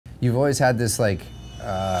you've always had this like,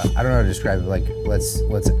 I don't know how to describe it, like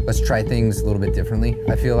let's try things a little bit differently,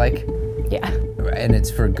 I feel like. Yeah. And it's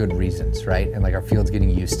for good reasons, right? And like our field's getting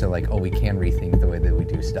used to like, oh, we can rethink the way that we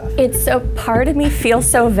do stuff. It's so, part of me feels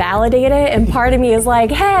so validated, and part of me is like,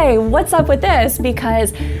 hey, what's up with this?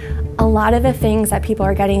 Because a lot of the things that people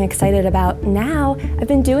are getting excited about now, I've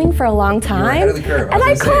been doing for a long time. You're ahead of the curve. And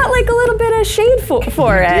I caught like a little bit of shade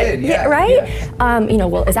for it. Did, yeah, right? Yeah. You know,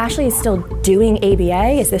 well, is Ashley still doing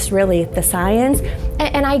ABA? Is this really the science?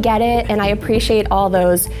 And I get it, and I appreciate all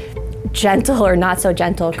those gentle or not so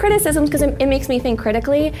gentle criticisms, because it makes me think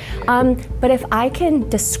critically. But if I can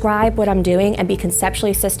describe what I'm doing and be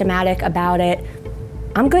conceptually systematic about it,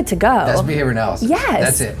 I'm good to go. That's behavior analysis.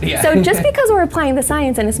 Yes. That's it. Yeah. So just because we're applying the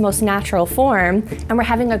science in its most natural form and we're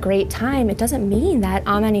having a great time, it doesn't mean that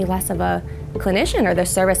I'm any less of a clinician or the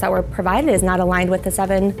service that we're provided is not aligned with the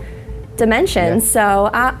 7 dimensions. Yeah. So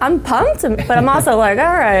I'm pumped, but I'm also like, all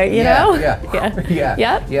right, you know? Yeah.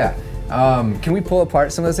 Yep. Yeah. Can we pull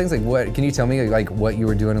apart some of those things? Like, what can you tell me, like what you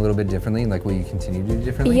were doing a little bit differently, and like what you continue to do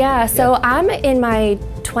differently? Yeah. So I'm in my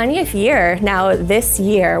 20th year now this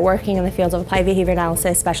year working in the fields of applied behavior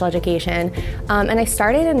analysis, special education, and I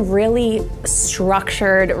started in really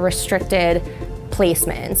structured, restricted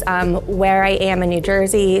placements. Where I am in New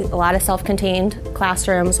Jersey, a lot of self-contained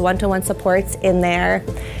classrooms, one-to-one supports in there,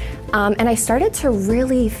 and I started to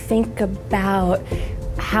really think about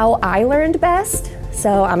how I learned best.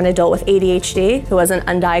 So I'm an adult with ADHD who was an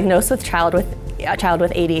undiagnosed child with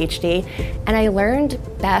ADHD, and I learned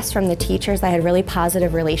best from the teachers I had really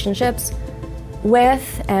positive relationships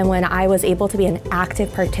with, and when I was able to be an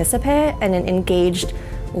active participant and an engaged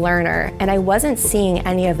learner, and I wasn't seeing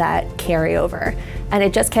any of that carryover, and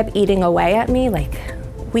it just kept eating away at me like,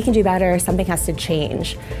 we can do better, something has to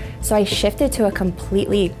change. So I shifted to a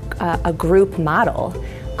completely a group model,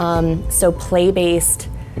 so play-based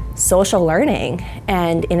social learning,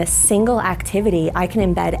 and in a single activity I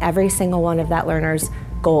can embed every single one of that learner's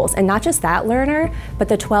goals, and not just that learner, but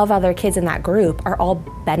the 12 other kids in that group are all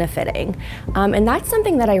benefiting, and that's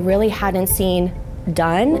something that I really hadn't seen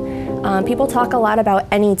done. People talk a lot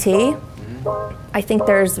about NET. I think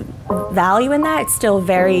there's value in that. It's still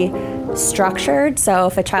very structured, so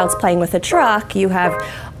if a child's playing with a truck, you have,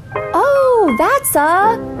 oh, that's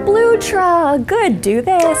a blue truck, good, do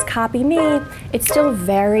this, copy me. It's still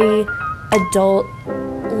very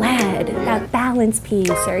adult-led, that balance piece,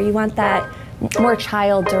 or you want that more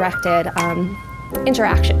child-directed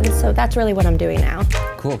interaction. So that's really what I'm doing now.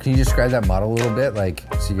 Cool, can you describe that model a little bit? Like,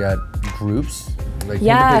 so you got groups? Like,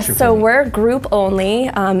 yeah, so we're group only,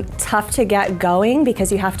 tough to get going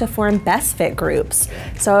because you have to form best fit groups.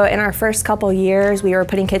 So in our first couple years, we were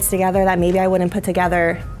putting kids together that maybe I wouldn't put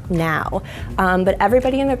together now. But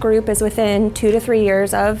everybody in the group is within 2 to 3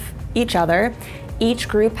 years of each other. Each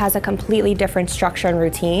group has a completely different structure and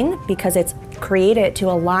routine because it's created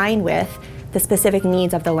to align with the specific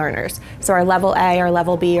needs of the learners. So our level A, our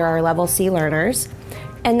level B, or our level C learners.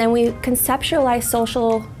 And then we conceptualize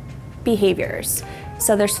social behaviors.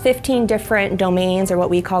 So there's 15 different domains, or what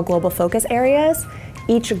we call global focus areas.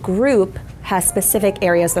 Each group has specific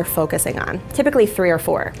areas they're focusing on, typically 3 or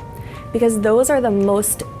 4, because those are the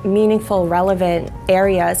most meaningful, relevant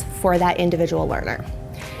areas for that individual learner.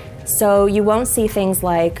 So you won't see things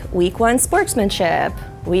like week 1 sportsmanship,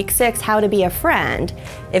 week 6 how to be a friend,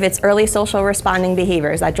 if it's early social responding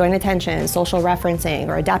behaviors, that joint attention, social referencing,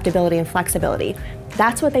 or adaptability and flexibility.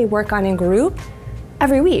 That's what they work on in group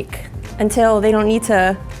every week until they don't need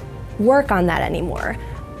to work on that anymore.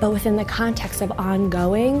 But within the context of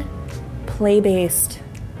ongoing play-based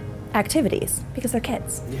activities, because they're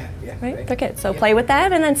kids, right? They're kids, so play with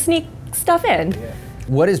them and then sneak stuff in. Yeah.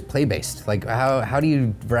 What is play-based? Like, how do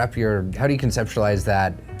you conceptualize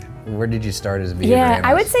that? Where did you start as a behavior analyst?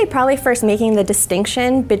 I would say probably first making the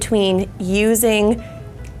distinction between using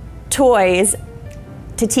toys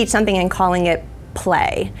to teach something and calling it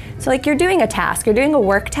play. So like you're doing a task, you're doing a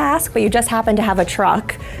work task, but you just happen to have a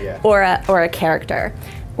truck or a character.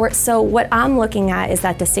 So what I'm looking at is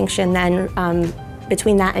that distinction then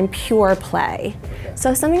between that and pure play.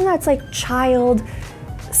 So something that's like child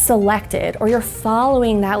selected, or you're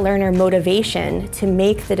following that learner motivation to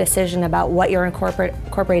make the decision about what you're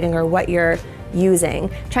incorporating or what you're using.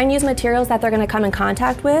 Try and use materials that they're going to come in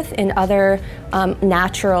contact with in other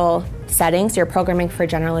natural settings. You're programming for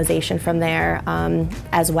generalization from there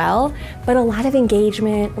as well. But a lot of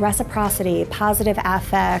engagement, reciprocity, positive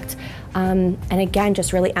affect, and again,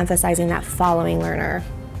 just really emphasizing that following learner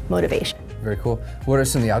motivation. Very cool. What are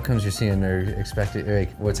some of the outcomes you're seeing or expecting,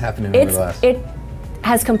 like what's happening over the last?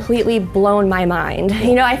 has completely blown my mind.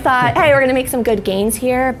 You know, I thought, hey, we're gonna make some good gains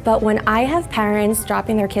here, but when I have parents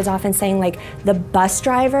dropping their kids off and saying like, the bus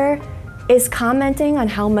driver is commenting on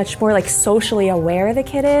how much more like socially aware the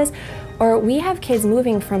kid is, or we have kids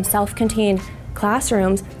moving from self-contained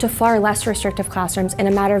classrooms to far less restrictive classrooms in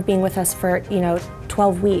a matter of being with us for,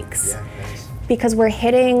 12 weeks. Yeah, nice. Because we're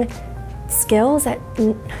hitting skills that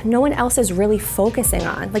no one else is really focusing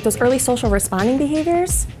on. Like those early social responding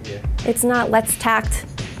behaviors, it's not let's tact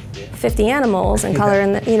 50 animals and color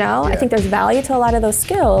in the, I think there's value to a lot of those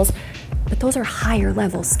skills, but those are higher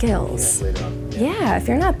level skills. Yeah, if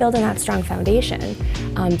you're not building that strong foundation.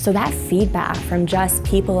 So that feedback from just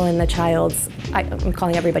people in the child's, I'm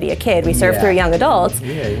calling everybody a kid, we serve through young adults,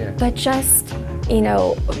 but just,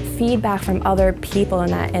 feedback from other people in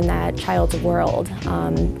that child's world,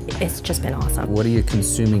 it's just been awesome. What are you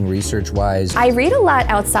consuming research-wise? I read a lot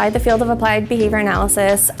outside the field of applied behavior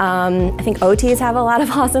analysis. I think OTs have a lot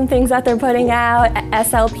of awesome things that they're putting out,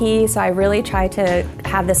 SLP, so I really try to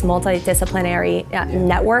have this multidisciplinary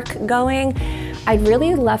network going. I'd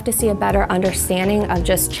really love to see a better understanding of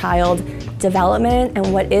just child development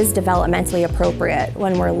and what is developmentally appropriate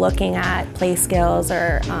when we're looking at play skills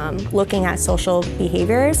or looking at social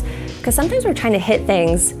behaviors. Because sometimes we're trying to hit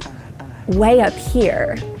things way up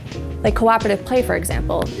here. Like cooperative play, for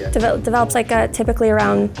example, develops like typically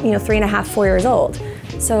around 3.5, 4 years old.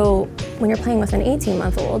 So when you're playing with an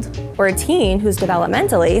 18-month-old or a teen who's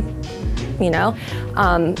developmentally,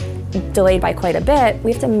 delayed by quite a bit,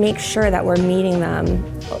 we have to make sure that we're meeting them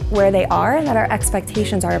where they are and that our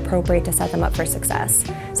expectations are appropriate to set them up for success.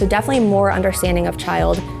 So definitely more understanding of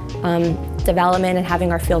child development and having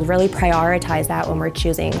our field really prioritize that when we're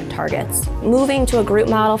choosing targets. Moving to a group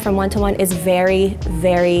model from one-to-one is very,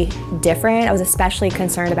 very different. I was especially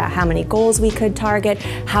concerned about how many goals we could target,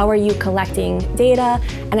 how are you collecting data,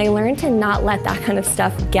 and I learned to not let that kind of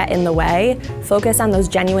stuff get in the way. Focus on those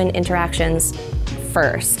genuine interactions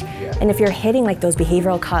first. And if you're hitting like those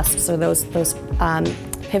behavioral cusps or those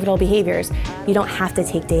pivotal behaviors, you don't have to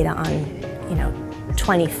take data on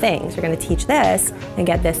 20 things. You're going to teach this and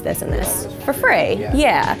get this, this, and this for free.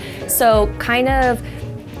 Yeah. So kind of,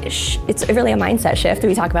 it's really a mindset shift.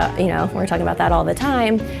 We talk about, we're talking about that all the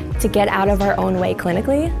time, to get out of our own way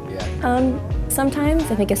clinically. Sometimes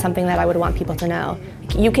I think is something that I would want people to know.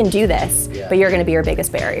 You can do this, but you're going to be your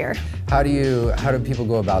biggest barrier. How do people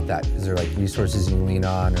go about that? Is there like resources you lean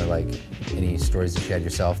on, or like any stories that you had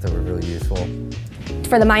yourself that were really useful?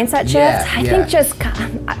 For the mindset shift, I think just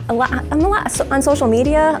I'm a lot on social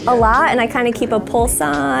media, a lot, and I kind of keep a pulse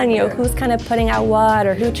on, who's kind of putting out what,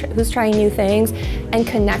 or who's trying new things, and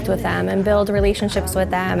connect with them and build relationships with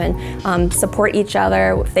them and support each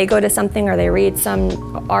other. If they go to something or they read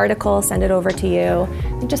some article, send it over to you.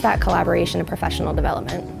 I think just that collaboration and professional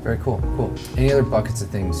development. Very cool, cool. Any other buckets of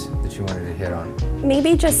things that you wanted to hit on?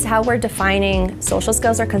 Maybe just how we're defining social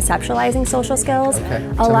skills or conceptualizing social skills.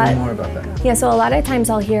 Okay, tell me more about that. Yeah, so a lot of times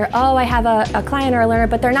I'll hear, oh, I have a client or a learner,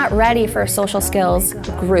 but they're not ready for a social skills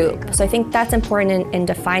group. So I think that's important in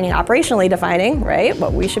defining, operationally defining, right,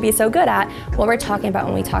 what we should be so good at, what we're talking about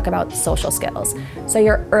when we talk about social skills. So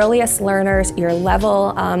your earliest learners, your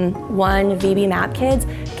level 1 VB MAP kids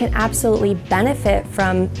can absolutely benefit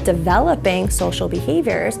from developing social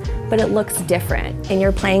behaviors, but it looks different in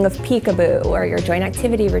your playing of peekaboo or your joint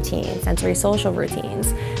activity routines, sensory social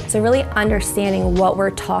routines. So really understanding what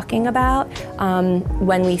we're talking about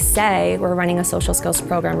when we say we're running a social skills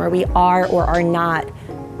program where we are or are not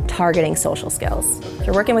targeting social skills. If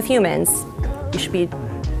you're working with humans, you should be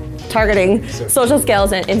targeting social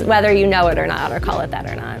skills, and whether you know it or not, or call it that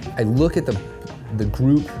or not. I look at the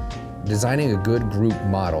group, designing a good group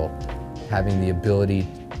model, having the ability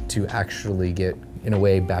to actually get, in a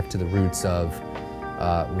way, back to the roots of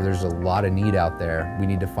there's a lot of need out there. We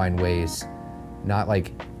need to find ways, not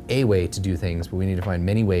like a way to do things, but we need to find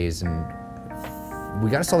many ways, and we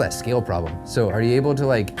got to solve that scale problem. So are you able to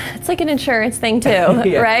like... It's like an insurance thing too,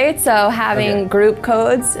 right? So having group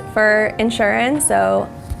codes for insurance. So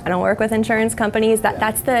I don't work with insurance companies.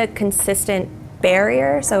 That's the consistent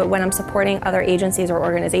barrier. So when I'm supporting other agencies or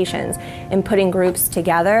organizations in putting groups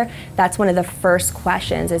together, that's one of the first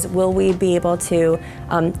questions is, will we be able to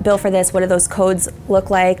bill for this? What do those codes look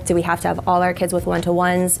like? Do we have to have all our kids with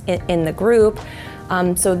one-to-ones in the group?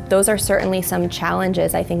 So those are certainly some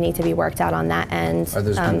challenges I think need to be worked out on that end. Are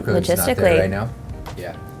those group codes logistically. not there right now?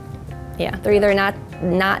 Yeah. Yeah, they're either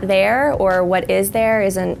not there, or what is there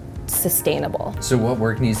isn't sustainable. So what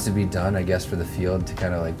work needs to be done, I guess, for the field to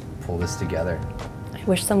kind of like pull this together? I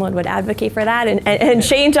wish someone would advocate for that and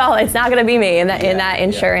change all. It's not going to be me in that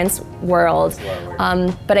insurance world.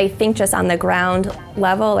 But I think just on the ground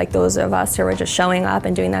level, like those of us who are just showing up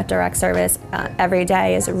and doing that direct service every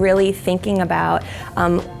day is really thinking about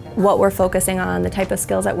what we're focusing on, the type of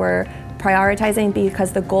skills that we're prioritizing,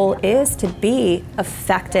 because the goal is to be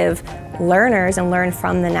effective learners and learn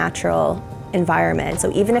from the natural environment.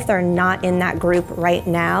 So even if they're not in that group right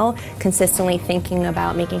now, consistently thinking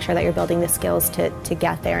about making sure that you're building the skills to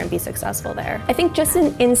get there and be successful there. I think just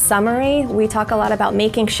in summary, we talk a lot about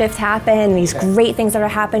making shift happen, these great things that are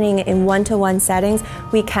happening in one-to-one settings.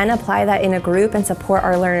 We can apply that in a group and support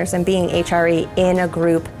our learners in being HRE in a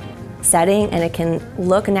group setting, and it can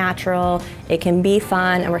look natural, it can be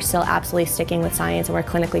fun, and we're still absolutely sticking with science, and we're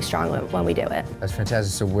clinically strong when we do it. That's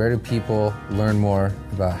fantastic. So where do people learn more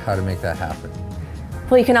about how to make that happen?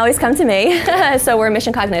 Well, you can always come to me. So we're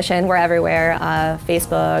Mission Cognition, we're everywhere.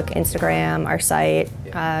 Facebook, Instagram, our site,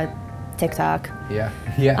 TikTok.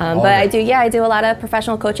 But I do a lot of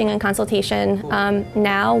professional coaching and consultation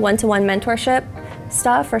now, one-to-one mentorship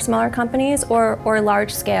stuff for smaller companies or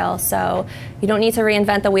large scale. So you don't need to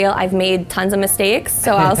reinvent the wheel. I've made tons of mistakes,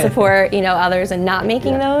 so I'll support others in not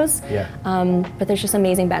making those. But there's just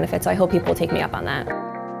amazing benefits, so I hope people take me up on that.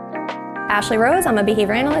 Ashley Rose, I'm a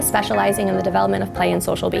behavior analyst specializing in the development of play and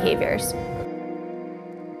social behaviors.